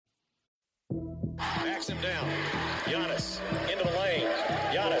Backs him down. Giannis into the lane.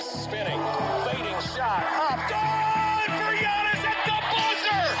 Giannis spinning. Fading shot. Up. Good for Giannis at the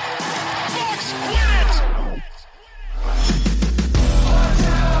buzzer. Bucks win it. Our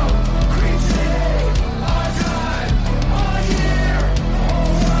town, Green City, our time, our year,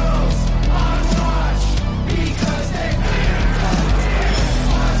 whole world's on watch because they've been collected.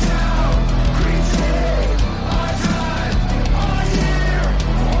 Our town, Green City, our time, our year,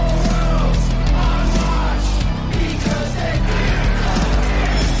 whole world's on watch because they've been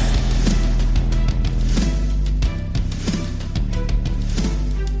collected.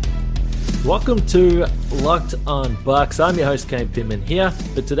 Welcome to Locked on Bucks. I'm your host, Kane Pittman, here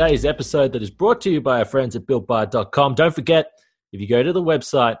for today's episode that is brought to you by our friends at BuiltBar.com. Don't forget, if you go to the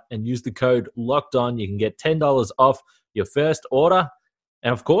website and use the code LOCKEDON, you can get $10 off your first order.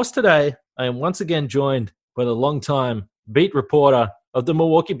 And of course, today, I am once again joined by the longtime beat reporter of the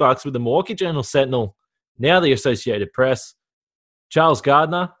Milwaukee Bucks with the Milwaukee Journal-Sentinel, now the Associated Press, Charles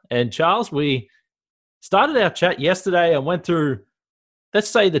Gardner. And Charles, we started our chat yesterday and went through, let's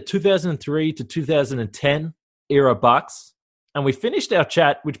say, the 2003 to 2010 era Bucks. And we finished our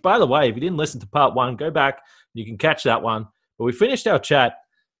chat, which, by the way, if you didn't listen to part one, go back. You can catch that one. But we finished our chat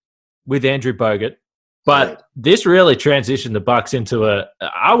with Andrew Bogut. But this really transitioned the Bucks into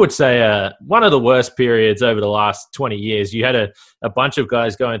I would say, one of the worst periods over the last 20 years. You had a bunch of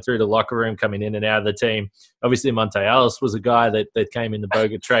guys going through the locker room, coming in and out of the team. Obviously, Monte Ellis was a guy that came in the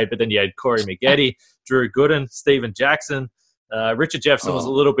Bogut trade. But then you had Corey Maggette, Drew Gooden, Steven Jackson. Richard Jefferson was a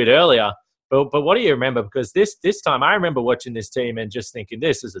little bit earlier, but what do you remember? Because this time I remember watching this team and just thinking,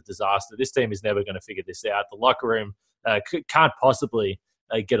 this is a disaster. This team is never going to figure this out. The locker room can't possibly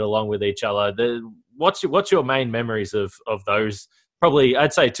get along with each other. What's your main memories of those? Probably,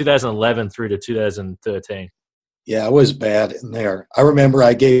 I'd say 2011 through to 2013. Yeah, it was bad in there. I remember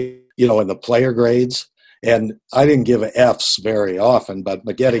I gave, in the player grades, and I didn't give Fs very often, but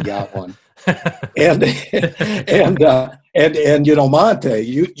Maggette got one. and Monte,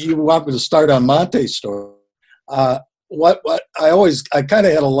 you want me to start on Monte's story? What I kind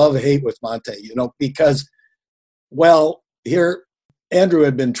of had a love-hate with Monte, because, here Andrew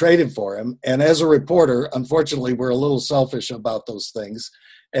had been traded for him, and as a reporter, unfortunately, we're a little selfish about those things,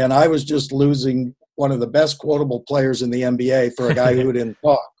 and I was just losing one of the best quotable players in the NBA for a guy who didn't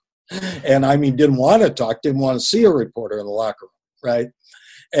talk, and didn't want to talk, didn't want to see a reporter in the locker room, right?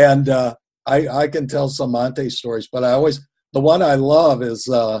 And I can tell some Monte stories, but the one I love is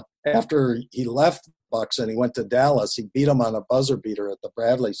after he left Bucks and he went to Dallas, he beat him on a buzzer beater at the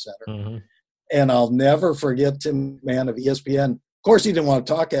Bradley Center. Mm-hmm. And I'll never forget Tim McMahon of ESPN. Of course, he didn't want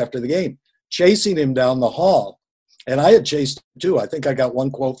to talk after the game, chasing him down the hall. And I had chased him too. I think I got one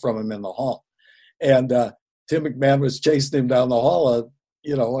quote from him in the hall. And Tim McMahon was chasing him down the hall,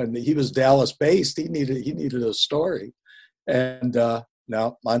 and he was Dallas-based. He needed a story. And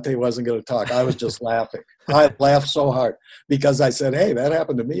no, Monte wasn't going to talk. I was just laughing. I laughed so hard because I said, hey, that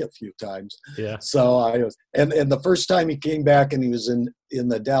happened to me a few times. Yeah. So I was, and the first time he came back and he was in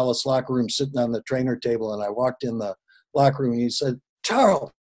the Dallas locker room sitting on the trainer table, and I walked in the locker room and he said, Charles,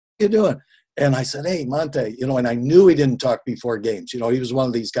 what are you doing? And I said, hey, Monte, and I knew he didn't talk before games. He was one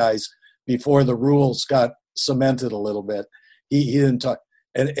of these guys before the rules got cemented a little bit. He didn't talk.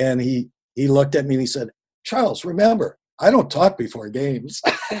 And he looked at me and he said, Charles, remember, I don't talk before games.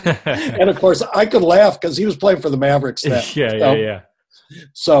 And of course I could laugh because he was playing for the Mavericks then. Yeah.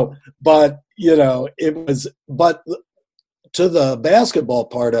 So, but but to the basketball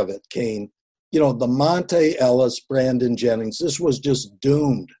part of it, Kane, the Monte Ellis, Brandon Jennings, this was just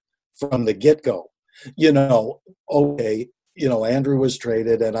doomed from the get-go. Andrew was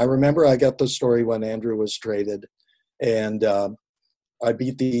traded, and I remember I got the story when Andrew was traded, and I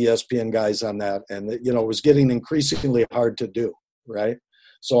beat the ESPN guys on that, and it was getting increasingly hard to do, right?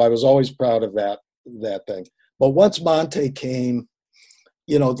 So I was always proud of that thing. But once Monte came,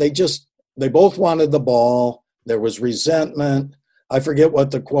 they both wanted the ball. There was resentment. I forget what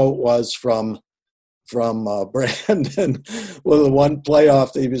the quote was from Brandon. Well, the one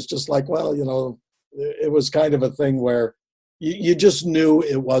playoff, he was just like, it was kind of a thing where you just knew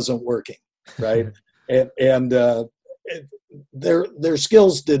it wasn't working, right? and their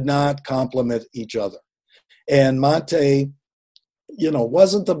skills did not complement each other. And Monte,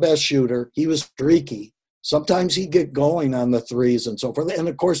 wasn't the best shooter. He was streaky. Sometimes he'd get going on the threes and so forth. And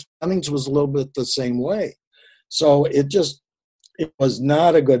of course, Jennings was a little bit the same way. So it was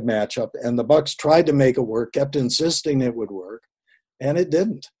not a good matchup. And the Bucks tried to make it work, kept insisting it would work, and it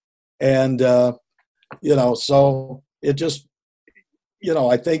didn't. And, so it just,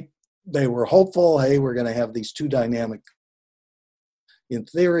 I think they were hopeful, hey, we're going to have these two dynamic in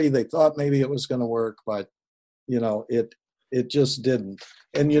theory, they thought maybe it was going to work, but it just didn't.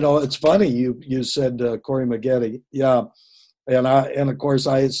 And it's funny you said Corey Maggette, yeah, and of course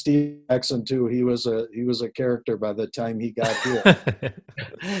I had Steve Jackson too. He was a character by the time he got here,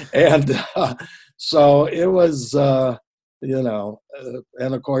 and so it was and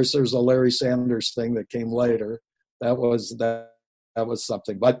of course there's a Larry Sanders thing that came later. That was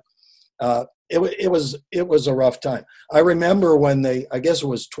something, but it was a rough time. I remember when I guess it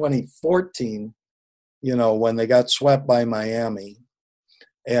was 2014. When they got swept by Miami,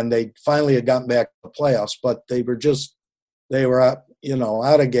 and they finally had gotten back to the playoffs, but they were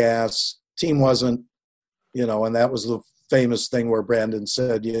out of gas. Team wasn't, and that was the famous thing where Brandon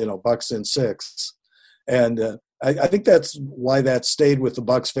said, Bucks in 6. And I think that's why that stayed with the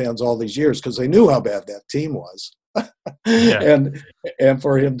Bucks fans all these years, because they knew how bad that team was. Yeah. And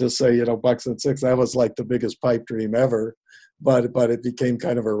for him to say, Bucks in 6, that was like the biggest pipe dream ever. But it became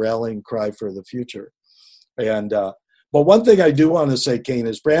kind of a rallying cry for the future. And but one thing I do want to say, Kane,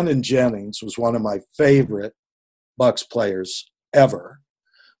 is Brandon Jennings was one of my favorite Bucks players ever.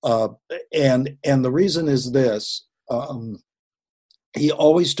 And the reason is this. He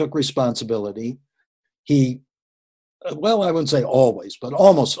always took responsibility. I wouldn't say always, but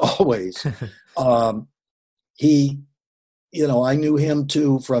almost always. I knew him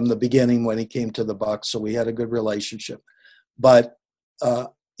too from the beginning when he came to the Bucks, so we had a good relationship. But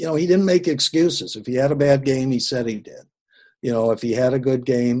he didn't make excuses. If he had a bad game, he said he did. If he had a good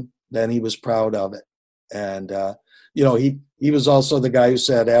game, then he was proud of it. And he was also the guy who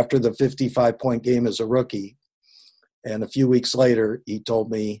said after the 55-point game as a rookie, and a few weeks later, he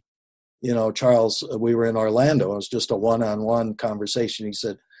told me, Charles, we were in Orlando. It was just a one-on-one conversation. He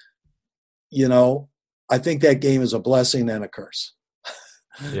said, I think that game is a blessing and a curse.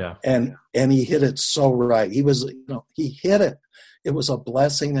 Yeah. And he hit it so right. He hit it. It was a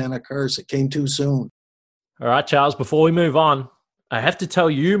blessing and a curse. It came too soon. All right, Charles, before we move on, I have to tell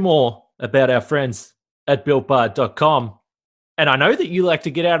you more about our friends at BuiltBar.com. And I know that you like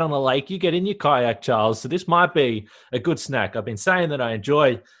to get out on the lake. You get in your kayak, Charles, so this might be a good snack. I've been saying that I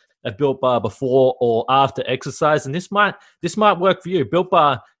enjoy a Built Bar before or after exercise, and this might work for you. Built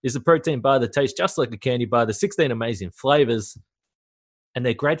Bar is a protein bar that tastes just like a candy bar. There's 16 amazing flavors, and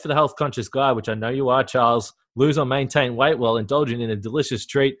they're great for the health-conscious guy, which I know you are, Charles. Lose or maintain weight while indulging in a delicious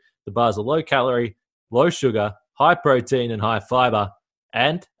treat. The bars are low-calorie, low sugar, high protein, and high fiber.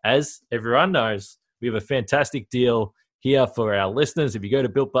 And as everyone knows, we have a fantastic deal here for our listeners. If you go to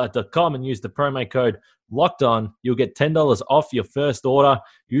BuiltBar.com and use the promo code LOCKEDON, you'll get $10 off your first order.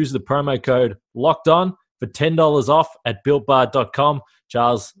 Use the promo code LOCKEDON for $10 off at BuiltBar.com.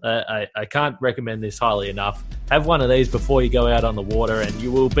 Charles, I can't recommend this highly enough. Have one of these before you go out on the water and you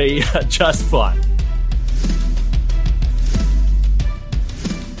will be just fine.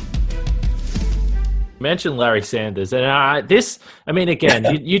 Mentioned Larry Sanders, and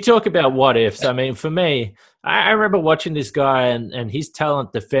again, you talk about what ifs. I mean, for me, I remember watching this guy and his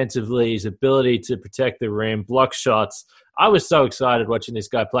talent defensively, his ability to protect the rim, block shots. I was so excited watching this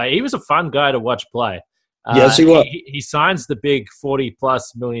guy play. He was a fun guy to watch play. Yes, he was. He signs the big $40+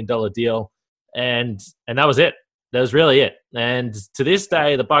 million deal, and that was it. That was really it. And to this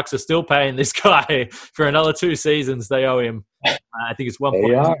day, the Bucks are still paying this guy for another 2 seasons. They owe him, I think it's $1.2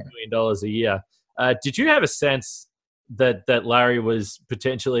 million a year. Did you have a sense that Larry was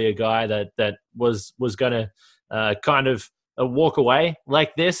potentially a guy that was going to kind of walk away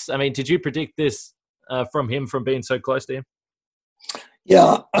like this? I mean, did you predict this from him, from being so close to him?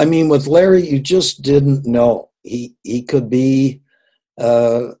 Yeah, I mean, with Larry, you just didn't know. He could be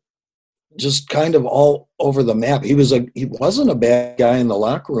just kind of all over the map. He wasn't a bad guy in the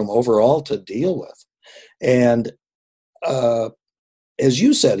locker room overall to deal with, and as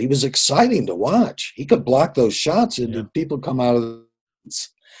you said, he was exciting to watch. He could block those shots and people come out of it.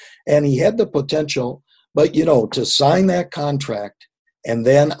 And he had the potential, but to sign that contract and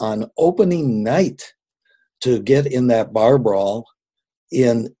then on opening night to get in that bar brawl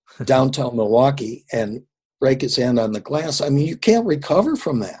in downtown Milwaukee and break his hand on the glass. I mean, you can't recover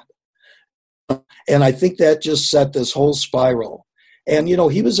from that. And I think that just set this whole spiral. And,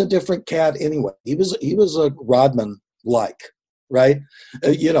 he was a different cat anyway. He was a Rodman-like. Right?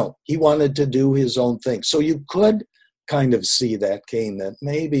 He wanted to do his own thing. So you could kind of see that, Kane, that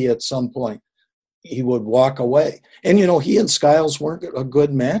maybe at some point he would walk away. And, he and Skiles weren't a good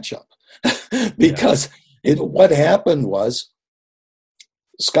matchup because what happened was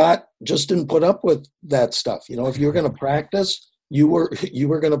Scott just didn't put up with that stuff. If you were going to practice, you were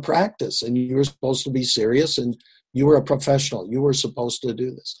going to practice, and you were supposed to be serious, and you were a professional. You were supposed to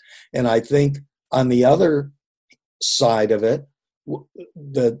do this. And I think on the other side of it,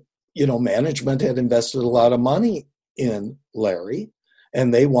 the management had invested a lot of money in Larry,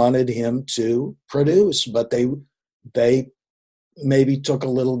 and they wanted him to produce, but they maybe took a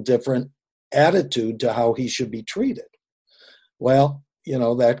little different attitude to how he should be treated. Well,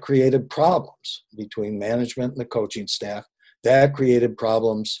 that created problems between management and the coaching staff. That created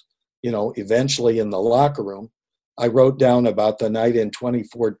problems, eventually in the locker room. I wrote down about the night in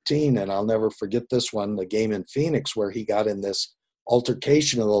 2014, and I'll never forget this one, the game in Phoenix, where he got in this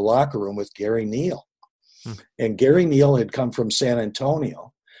altercation in the locker room with Gary Neal. And Gary Neal had come from San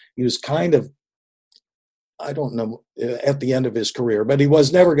Antonio. He was kind of, I don't know, at the end of his career, but he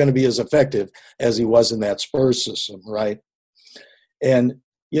was never going to be as effective as he was in that Spurs system, right? And,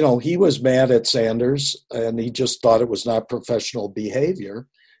 he was mad at Sanders, and he just thought it was not professional behavior.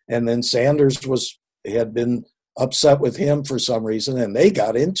 And then Sanders had been upset with him for some reason, and they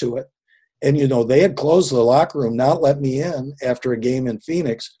got into it. And, they had closed the locker room, not let me in after a game in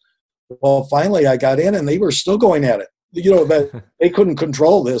Phoenix. Well, finally I got in, and they were still going at it. That they couldn't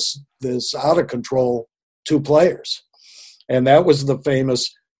control this out of control two players. And that was the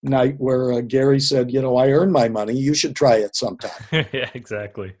famous night where Gary said, I earned my money. You should try it sometime. Yeah,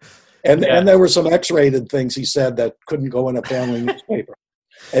 exactly. And there were some X-rated things he said that couldn't go in a family newspaper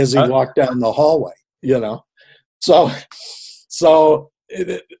as he walked down the hallway, So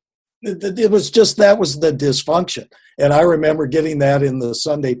it was just, that was the dysfunction. And I remember getting that in the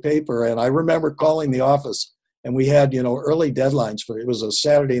Sunday paper, and I remember calling the office, and we had, early deadlines it was a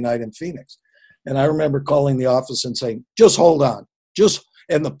Saturday night in Phoenix. And I remember calling the office and saying, just hold on,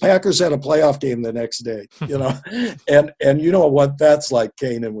 and the Packers had a playoff game the next day, and you know what that's like,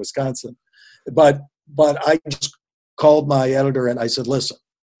 Kane, in Wisconsin. But I just called my editor and I said, listen,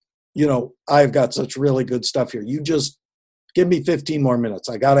 I've got such really good stuff here. You just give me 15 more minutes.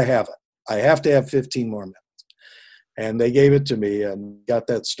 I got to have it. I have to have 15 more minutes. And they gave it to me and got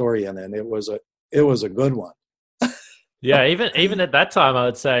that story in, and it was a good one. Yeah, even at that time, I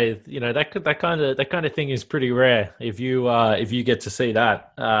would say, that kind of thing is pretty rare if you get to see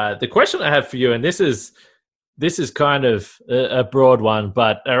that. The question I have for you, and this is kind of a broad one,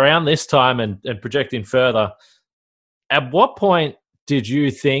 but around this time and projecting further, at what point did you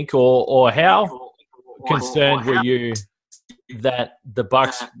think, or how concerned were you that the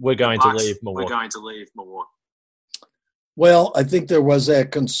Bucks were going to leave Milwaukee? Well, I think there was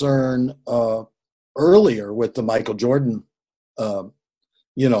that concern earlier with the Michael Jordan,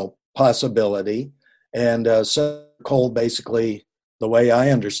 possibility. And Senator Cole, basically, the way I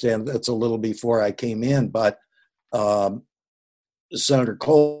understand it, that's a little before I came in, but Senator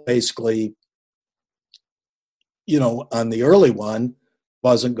Cole basically, on the early one,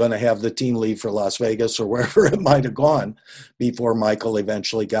 wasn't going to have the team leave for Las Vegas or wherever it might have gone before Michael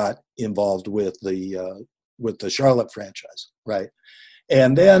eventually got involved with the Charlotte franchise, right?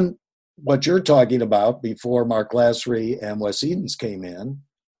 And then what you're talking about before Mark Lassery and Wes Edens came in,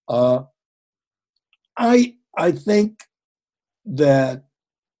 I think that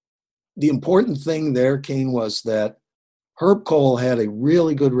the important thing there, Kane, was that Herb Kohl had a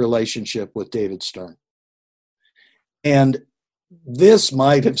really good relationship with David Stern. And this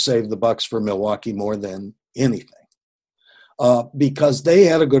might have saved the Bucks for Milwaukee more than anything, because they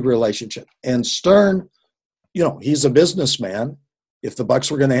had a good relationship. And Stern, he's a businessman. If the Bucks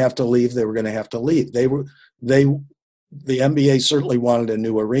were going to have to leave, they were going to have to leave. The NBA certainly wanted a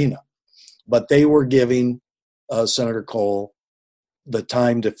new arena, but they were giving Senator Cole the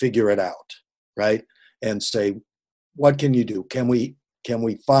time to figure it out, right? And say, what can you do? Can we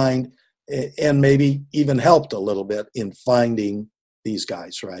find, and maybe even helped a little bit in finding these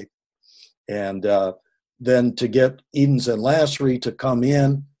guys, right? And then to get Edens and Lassery to come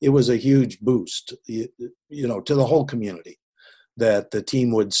in, it was a huge boost, to the whole community, that the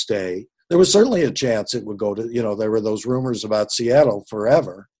team would stay. There was certainly a chance it would go to, there were those rumors about Seattle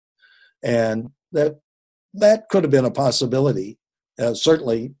forever, and that could have been a possibility.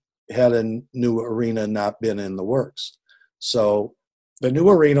 Certainly had a new arena not been in the works. So the new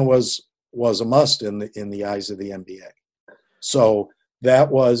arena was a must in the eyes of the NBA. So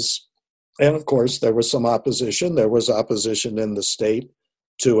that was, and of course there was some opposition. There was opposition in the state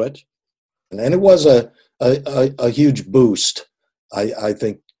to it, and it was a huge boost, I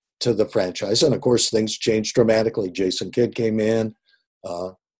think, to the franchise. And of course things changed dramatically. Jason Kidd came in,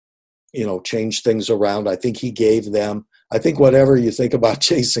 changed things around. I think he gave them, I think whatever you think about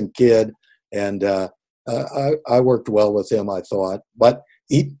Jason Kidd, and I worked well with him, I thought. But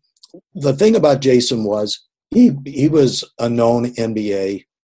the thing about Jason was he was a known NBA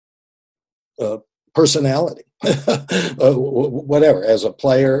personality, whatever, as a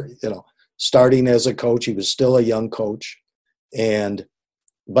player, starting as a coach. He was still a young coach.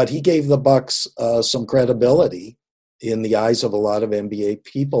 But he gave the Bucks some credibility in the eyes of a lot of NBA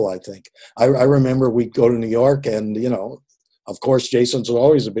people, I think. I remember we'd go to New York and, of course, Jason's was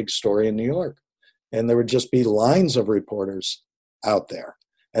always a big story in New York. And there would just be lines of reporters out there.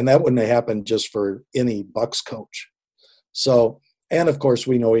 And that wouldn't have happened just for any Bucks coach. So, and of course,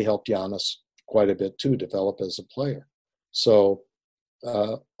 we know he helped Giannis quite a bit too, develop as a player. So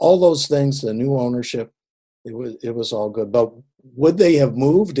all those things, the new ownership, it was all good. But would they have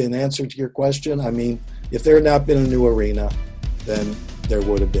moved, in answer to your question? I mean, if there had not been a new arena, then there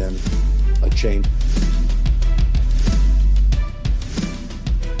would have been a change.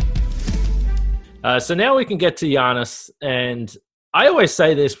 So now we can get to Giannis, and I always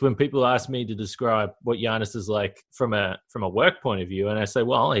say this when people ask me to describe what Giannis is like from a work point of view, and I say,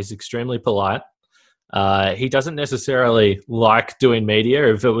 well, he's extremely polite. He doesn't necessarily like doing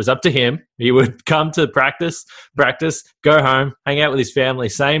media. If it was up to him, he would come to practice, go home, hang out with his family.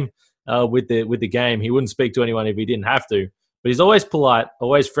 Same with the game. He wouldn't speak to anyone if he didn't have to. But he's always polite,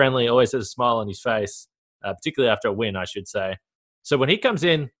 always friendly, always has a smile on his face, particularly after a win, I should say. So when he comes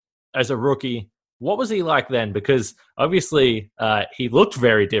in as a rookie, what was he like then? Because obviously he looked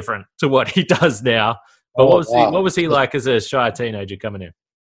very different to what he does now. But what was he like as a shy teenager coming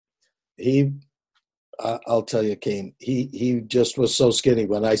in? I'll tell you, Kane, he just was so skinny.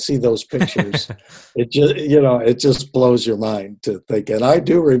 When I see those pictures, it just blows your mind to think. And I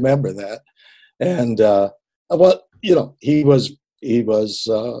do remember that. And he was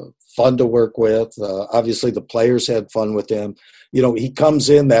fun to work with. Obviously, the players had fun with him. He comes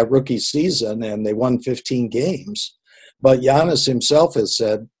in that rookie season and they won 15 games. But Giannis himself has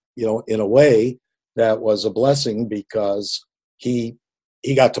said, in a way that was a blessing because he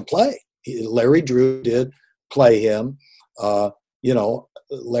got to play. Larry Drew did play him.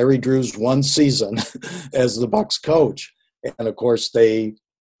 Larry Drew's one season as the Bucks coach. And, of course, they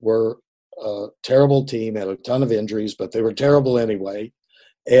were a terrible team, had a ton of injuries, but they were terrible anyway.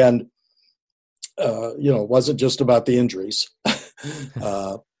 And, it wasn't just about the injuries.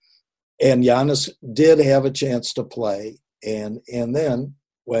 And Giannis did have a chance to play. And then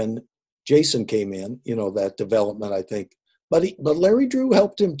when Jason came in, that development, I think. But Larry Drew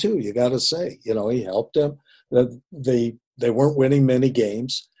helped him too, you got to say. He helped him. They weren't winning many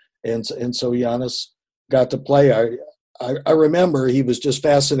games. And so Giannis got to play. I remember he was just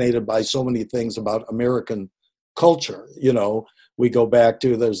fascinated by so many things about American culture. We go back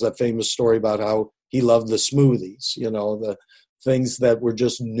to, there's that famous story about how he loved the smoothies, the things that were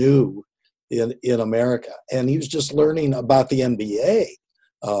just new in America. And he was just learning about the NBA.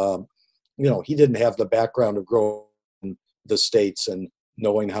 He didn't have the background of growing in the States and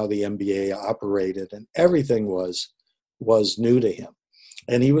knowing how the NBA operated, and everything was new to him.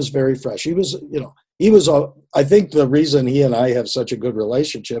 And he was very fresh. I think the reason he and I have such a good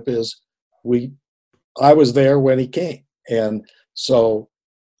relationship is I was there when he came. And so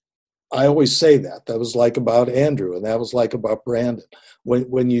I always say that was like about Andrew, and that was like about Brandon.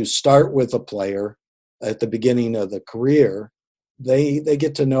 When you start with a player at the beginning of the career, they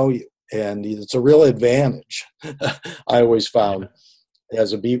get to know you, and it's a real advantage. I always found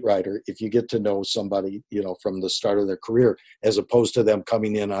as a beat writer, if you get to know somebody, from the start of their career, as opposed to them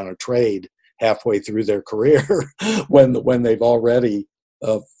coming in on a trade halfway through their career when they've already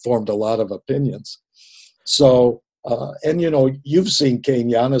formed a lot of opinions. So. You've seen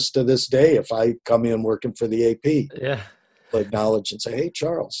Kane, Giannis to this day. If I come in working for the AP, I'll acknowledge and say, "Hey,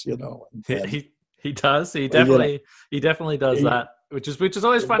 Charles," he does. He definitely does that, which is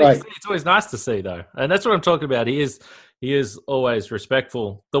always funny. Right. It's always nice to see, though, and that's what I'm talking about. He is always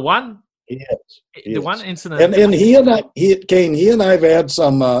respectful. The one incident, and he and I've had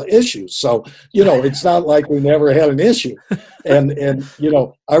some issues. So it's not like we never had an issue. And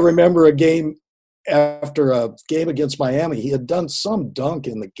I remember a game. After a game against Miami, he had done some dunk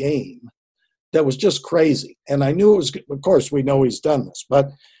in the game that was just crazy. And I knew it was, of course, we know he's done this,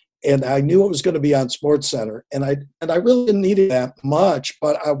 and I knew it was going to be on SportsCenter. And I really didn't need it that much,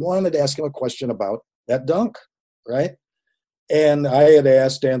 but I wanted to ask him a question about that dunk, right? And I had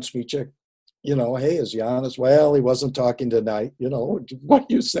asked Dan Smichek, hey, is Giannis? Well, he wasn't talking tonight. What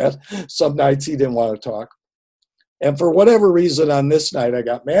you said. Some nights he didn't want to talk. And for whatever reason on this night, I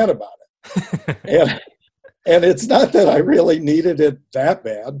got mad about it. and it's not that I really needed it that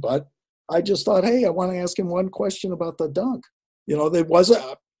bad, but I just thought, hey, I want to ask him one question about the dunk. It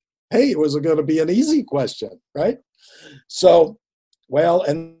wasn't going to be an easy question, right? So,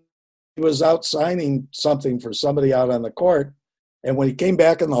 and he was out signing something for somebody out on the court, and when he came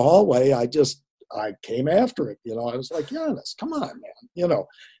back in the hallway, I came after it. I was like, Giannis, come on, man.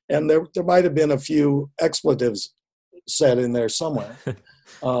 And there might have been a few expletives set in there somewhere.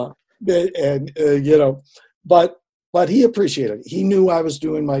 But he appreciated it. He knew I was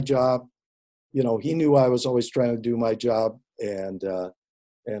doing my job. He knew I was always trying to do my job, and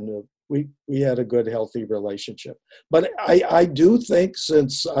we had a good, healthy relationship. But I do think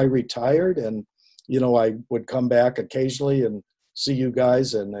since I retired, and I would come back occasionally and see you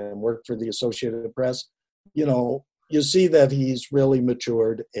guys and work for the Associated Press, you see that he's really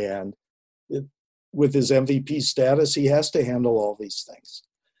matured, and with his MVP status, he has to handle all these things.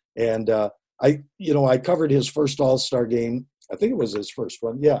 And I covered his first All-Star game. I think it was his first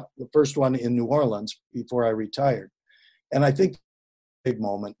one. Yeah, the first one in New Orleans before I retired. And I think big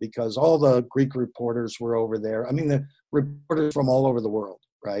moment because all the Greek reporters were over there. I mean, the reporters from all over the world,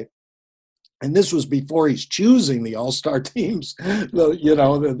 right? And this was before he's choosing the All-Star teams,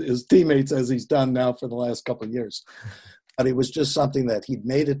 his teammates, as he's done now for the last couple of years. But it was just something that he'd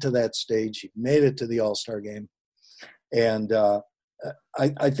made it to that stage. He made it to the All-Star game. And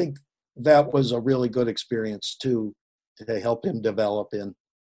I think that was a really good experience, too, to help him develop in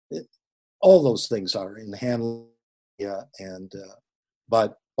all those things are in handling. Yeah,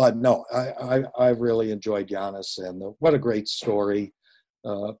 but no, I've really enjoyed Giannis, and what a great story.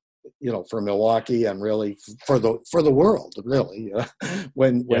 For Milwaukee and really for the world, really.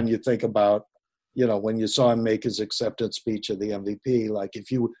 When you think about, when you saw him make his acceptance speech of the MVP, like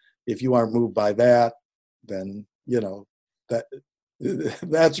if you aren't moved by that, then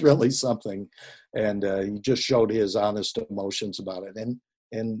that's really something. And he just showed his honest emotions about it,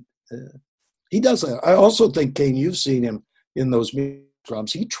 and he does that. I also think, Kane, you've seen him in those meetings.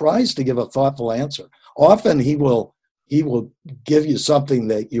 He tries to give a thoughtful answer. Often he will give you something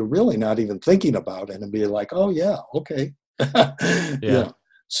that you're really not even thinking about, and it'll be like, oh yeah, okay. Yeah.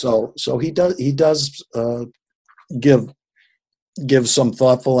 So he does give some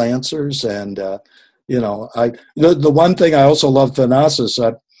thoughtful answers, and the one thing I also love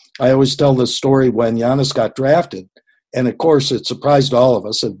Thanasis. I always tell this story when Giannis got drafted, and of course it surprised all of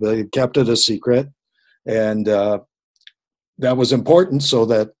us. They kept it a secret, and that was important so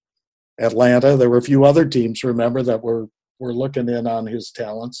that Atlanta, there were a few other teams, remember, that were looking in on his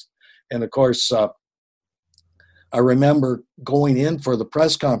talents. And of course, I remember going in for the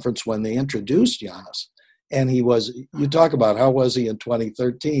press conference when they introduced Giannis, and you talk about how was he in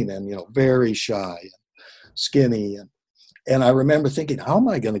 2013, and very shy and skinny, and I remember thinking, how am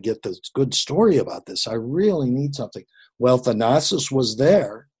I going to get this good story about this? I really need something. Well, Thanasis was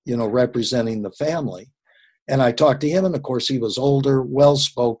there, representing the family, and I talked to him, and of course he was older,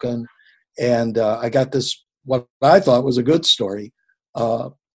 well-spoken, and I got this, what I thought was a good story,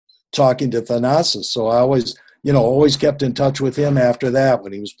 talking to Thanasis. So I always kept in touch with him after that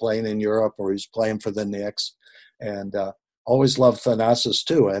when he was playing in Europe or he was playing for the Knicks, and always loved Thanasis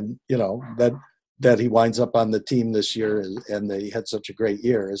too. And that he winds up on the team this year and they had such a great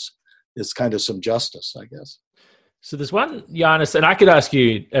year is kind of some justice, I guess. So there's one Giannis, and I could ask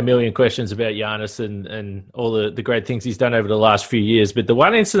you a million questions about Giannis and all the great things he's done over the last few years. But the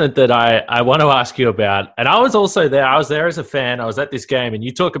one incident that I want to ask you about, and I was also there, I was there as a fan, I was at this game, and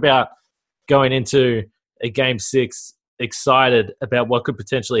you talk about going into a Game 6 excited about what could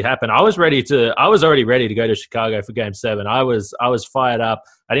potentially happen. I was already ready to go to Chicago for Game 7. I was fired up.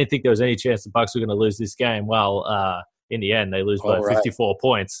 I didn't think there was any chance the Bucks were going to lose this game. Well, in the end, they lose by 54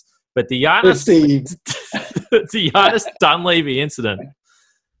 points. But the Giannis Dunleavy incident,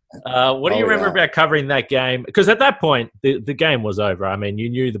 what do you remember about covering that game? Because at that point, the game was over. I mean, you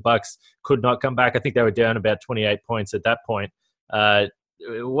knew the Bucks could not come back. I think they were down about 28 points at that point.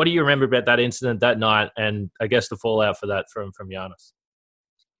 What do you remember about that incident that night, and I guess the fallout for that from Giannis?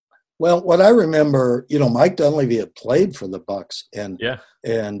 Well, what I remember, Mike Dunleavy had played for the Bucks, and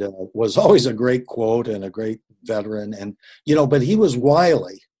was always a great quote and a great veteran, and but he was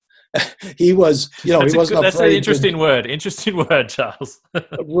wily. He was, he wasn't. That's an interesting word. Interesting word, Charles.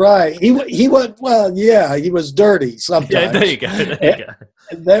 Right. He was. Well, yeah, he was dirty sometimes. Yeah, there you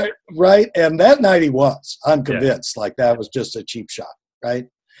go. Right, and that night he was. I'm convinced. Like that was just a cheap shot, right?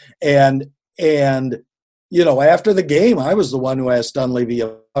 And after the game, I was the one who asked Dunleavy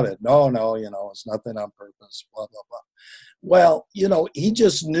about it. No, it's nothing on purpose. Blah blah blah. Well, he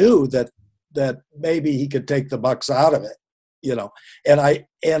just knew that maybe he could take the Bucks out of it. And I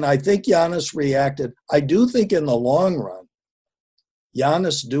think Giannis reacted. I do think in the long run,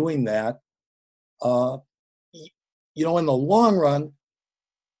 Giannis doing that, in the long run,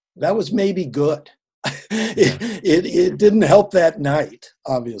 that was maybe good. It didn't help that night,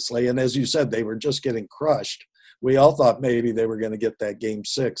 obviously. And as you said, they were just getting crushed. We all thought maybe they were going to get that Game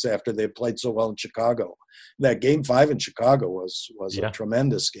 6 after they played so well in Chicago. That Game 5 in Chicago was a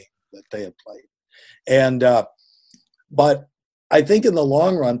tremendous game that they had played. And But I think in the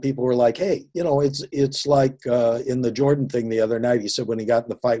long run, people were like, hey, it's like in the Jordan thing the other night, he said when he got in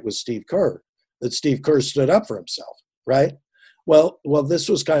the fight with Steve Kerr, that Steve Kerr stood up for himself, right? Well, this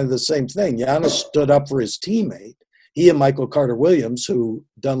was kind of the same thing. Giannis stood up for his teammate. He and Michael Carter-Williams, who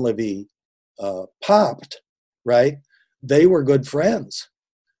Dunleavy popped, right? They were good friends.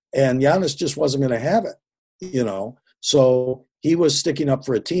 And Giannis just wasn't going to have it, So he was sticking up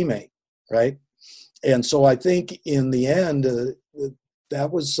for a teammate, right? And so I think in the end,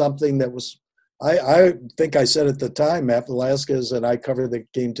 that was something that was, I think I said at the time, Matt Velasquez and I covered the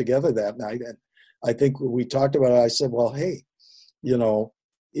game together that night. And I think we talked about it. I said, well, hey, down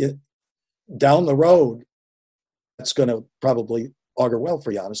the road, that's going to probably augur well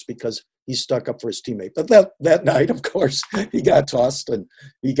for Giannis because he stuck up for his teammate. But that night, of course, he got tossed and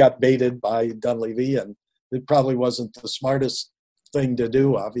he got baited by Dunleavy. And it probably wasn't the smartest thing to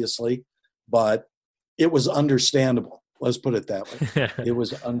do, obviously, but it was understandable. Let's put it that way. It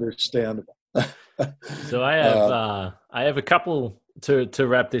was understandable. So I have a couple to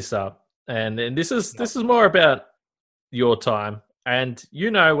wrap this up, and this is more about your time. And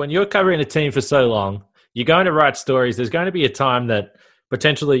when you're covering a team for so long, you're going to write stories. There's going to be a time that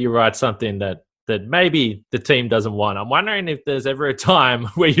potentially you write something that maybe the team doesn't want. I'm wondering if there's ever a time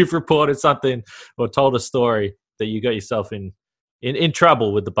where you've reported something or told a story that you got yourself in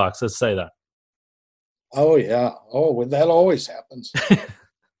trouble with the Bucks. Let's say that. Oh yeah. Oh, well, that always happens.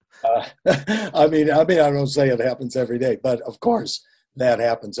 I mean, I don't say it happens every day, but of course that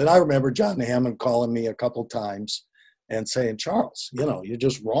happens. And I remember John Hammond calling me a couple times and saying, Charles, you're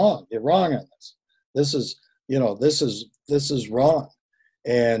just wrong. You're wrong on this. This is wrong.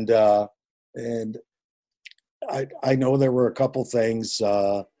 And I know there were a couple things,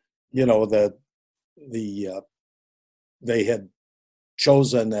 that they had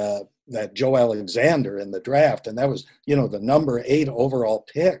chosen that Joe Alexander in the draft, and that was, the number 8 overall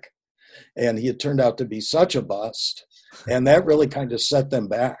pick. And he had turned out to be such a bust. And that really kind of set them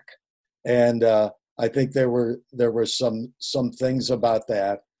back. And I think there were some things about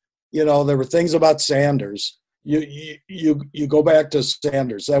that. There were things about Sanders. You go back to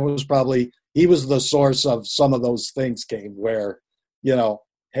Sanders. That was probably, he was the source of some of those things came where,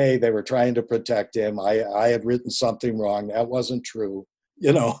 hey, they were trying to protect him. I had written something wrong. That wasn't true,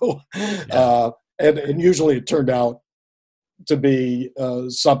 Yeah. And usually it turned out to be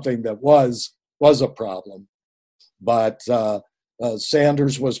something that was a problem. But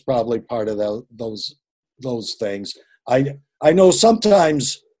Sanders was probably part of those things. I know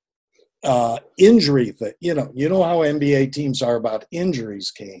sometimes injury that you know how NBA teams are about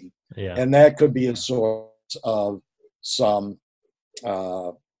injuries came, and that could be a source of some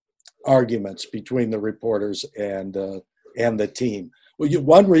arguments between the reporters and the team. Well,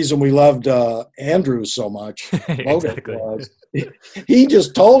 one reason we loved Andrew so much Exactly. was he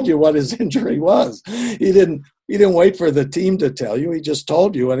just told you what his injury was. He didn't wait for the team to tell you. He just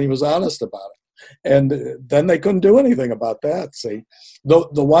told you, and he was honest about it. And then they couldn't do anything about that. See,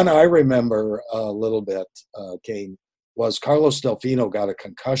 the one I remember a little bit, Kane, was Carlos Delfino got a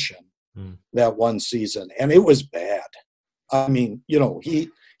concussion that one season, and it was bad. I mean, he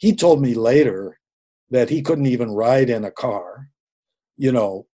told me later that he couldn't even ride in a car,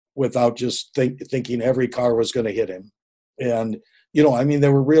 without just thinking every car was going to hit him. And,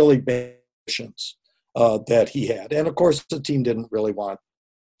 there were really bad conditions that he had. And, of course, the team didn't really want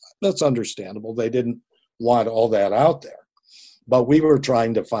 – that's understandable. They didn't want all that out there. But we were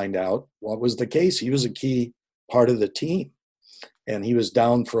trying to find out what was the case. He was a key part of the team, and he was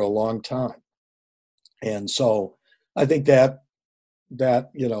down for a long time. And so I think that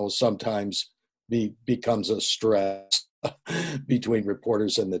sometimes becomes a stress between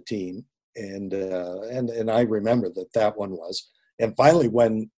reporters and the team. And I remember that one was. And finally,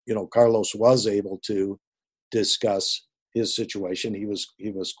 when, Carlos was able to discuss his situation, he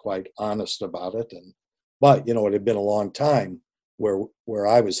was quite honest about it. But it had been a long time where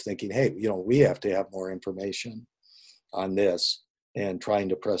I was thinking, hey, we have to have more information on this and trying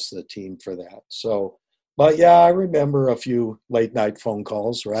to press the team for that. So, but yeah, I remember a few late night phone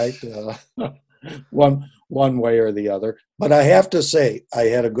calls, right? One way or the other. But I have to say, I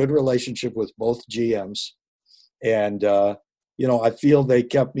had a good relationship with both GMs, and I feel they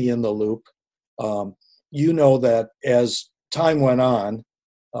kept me in the loop. That as time went on,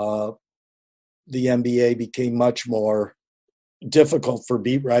 the NBA became much more difficult for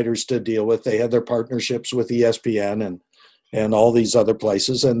beat writers to deal with. They had their partnerships with ESPN and all these other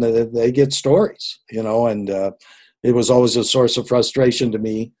places, and they get stories, and it was always a source of frustration to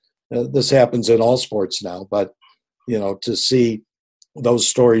me. This happens in all sports now, but, to see those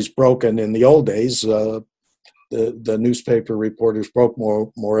stories broken in the old days, the newspaper reporters broke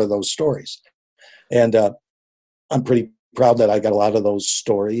more of those stories. And I'm pretty proud that I got a lot of those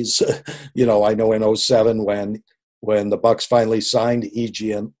stories. I know in 2007 when the Bucks finally signed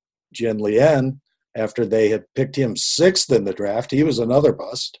Jin Lien after they had picked him 6th in the draft, he was another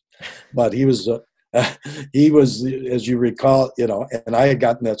bust, but he was as you recall, and I had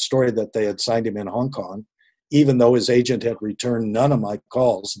gotten that story that they had signed him in Hong Kong, even though his agent had returned none of my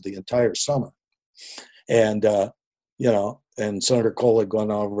calls the entire summer. And, and Senator Cole had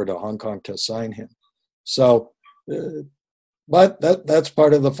gone over to Hong Kong to sign him. So, but that's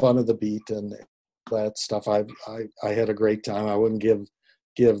part of the fun of the beat and that stuff. I had a great time. I wouldn't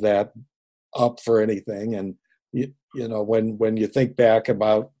give that up for anything. And, when you think back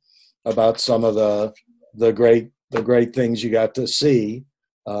about some of the great things you got to see,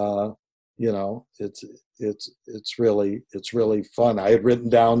 it's really fun. I had written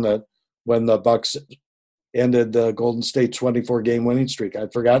down that when the Bucks ended the Golden State 24-game winning streak,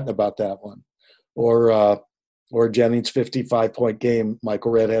 I'd forgotten about that one. Or Jennings' 55-point game.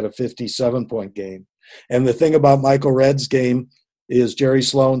 Michael Redd had a 57-point game. And the thing about Michael Redd's game is Jerry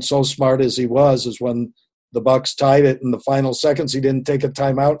Sloan, so smart as he was, is when the Bucks tied it in the final seconds, he didn't take a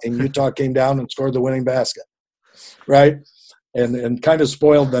timeout, and Utah came down and scored the winning basket, right? And kind of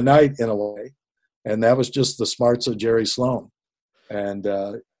spoiled the night in a way. And that was just the smarts of Jerry Sloan. And,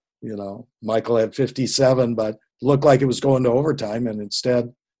 Michael had 57, but looked like it was going to overtime, and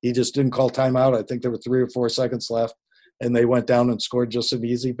instead he just didn't call timeout. I think there were 3 or 4 seconds left, and they went down and scored just an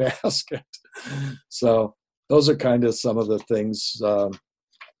easy basket. So those are kind of some of the things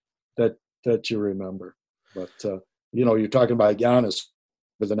that you remember. But, you're talking about Giannis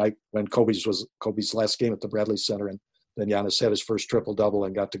for the night when Kobe's last game at the Bradley Center, and then Giannis had his first triple-double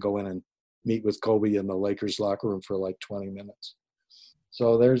and got to go in and meet with Kobe in the Lakers locker room for like 20 minutes.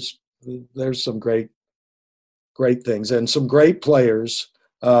 So there's some great things and some great players.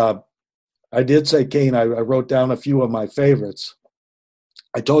 I did say, Kane, I wrote down a few of my favorites.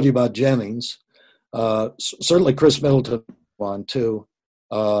 I told you about Jennings. Certainly Chris Middleton won too.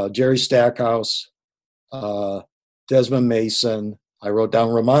 Jerry Stackhouse, Desmond Mason. I wrote down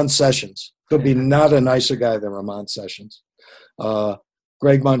Ramon Sessions. Could be not a nicer guy than Ramon Sessions.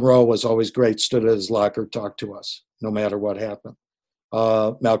 Greg Monroe was always great, stood at his locker, talked to us, no matter what happened.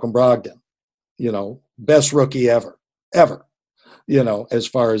 Malcolm Brogdon, best rookie ever, as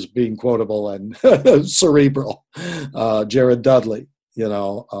far as being quotable and cerebral. Jared Dudley,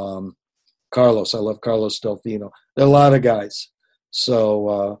 Carlos. I love Carlos Delfino. There are a lot of guys.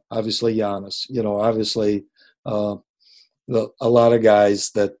 So obviously Giannis, obviously a lot of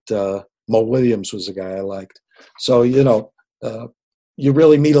guys that Mo Williams was a guy I liked. So, you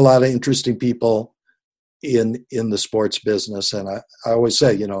really meet a lot of interesting people in the sports business. And I always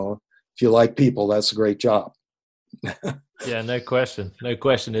say, if you like people, that's a great job. Yeah, no question.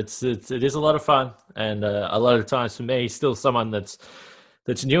 It is a lot of fun. And a lot of times for me, still someone that's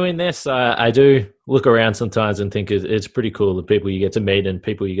new in this, I do look around sometimes and think it's pretty cool, the people you get to meet and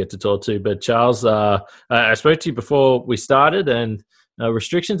people you get to talk to. But Charles, I spoke to you before we started, and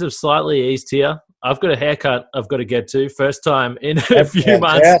restrictions have slightly eased here. I've got a haircut I've got to get to. First time in a few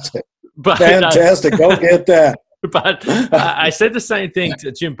months. But, Fantastic. Go get that. But I said the same thing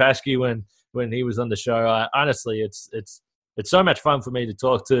to Jim Paschke when he was on the show. Honestly, it's so much fun for me to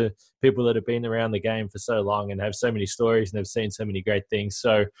talk to people that have been around the game for so long and have so many stories and have seen so many great things.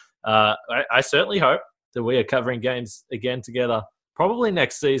 So I certainly hope that we are covering games again together, probably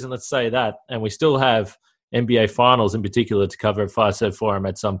next season, let's say that. And we still have NBA Finals in particular to cover at Fiserv Forum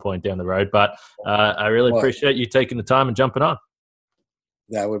at some point down the road. But I really appreciate you taking the time and jumping on.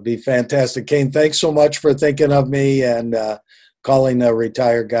 That would be fantastic. Kane, thanks so much for thinking of me and calling the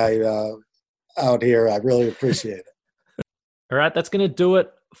retired guy out here. I really appreciate it. All right, that's going to do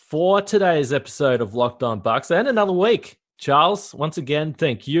it for today's episode of Locked On Bucks and another week. Charles, once again,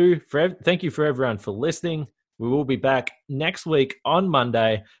 thank you for everyone for listening. We will be back next week on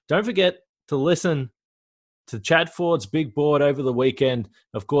Monday. Don't forget to listen to Chad Ford's Big Board over the weekend.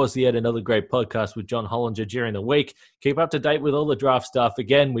 Of course, he had another great podcast with John Hollinger during the week. Keep up to date with all the draft stuff.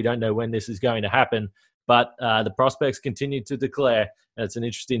 Again, we don't know when this is going to happen, but the prospects continue to declare. And it's an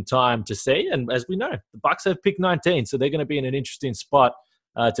interesting time to see. And as we know, the Bucks have picked 19, so they're going to be in an interesting spot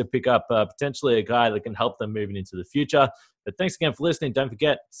to pick up potentially a guy that can help them moving into the future. But thanks again for listening. Don't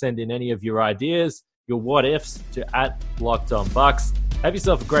forget, send in any of your ideas, your what-ifs to @LockedOnBucks. Have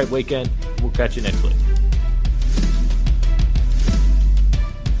yourself a great weekend. We'll catch you next week.